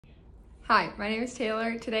Hi, my name is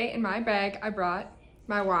Taylor. Today in my bag I brought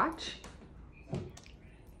my watch,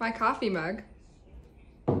 my coffee mug,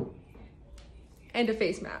 and a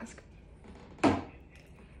face mask.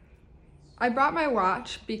 I brought my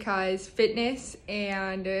watch because fitness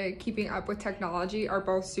and keeping up with technology are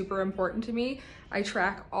both super important to me. I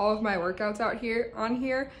track all of my workouts on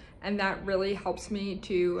here, and that really helps me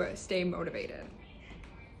to stay motivated.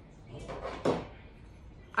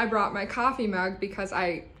 I brought my coffee mug because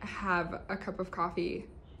I have a cup of coffee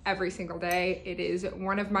every single day. It is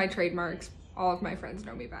one of my trademarks. All of my friends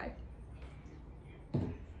know me by.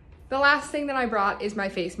 The last thing that I brought is my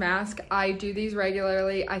face mask. I do these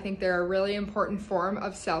regularly. I think they're a really important form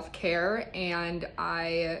of self-care, and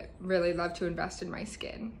I really love to invest in my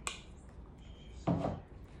skin.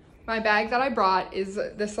 My bag that I brought is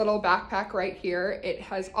this little backpack right here. It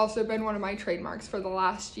has also been one of my trademarks for the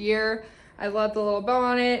last year. I love the little bow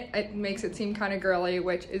on it. It makes it seem kind of girly,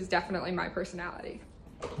 which is definitely my personality.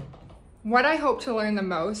 What I hope to learn the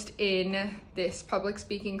most in this public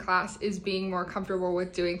speaking class is being more comfortable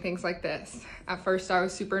with doing things like this. At first I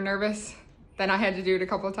was super nervous, then I had to do it a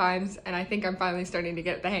couple of times, and I think I'm finally starting to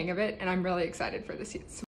get the hang of it, and I'm really excited for this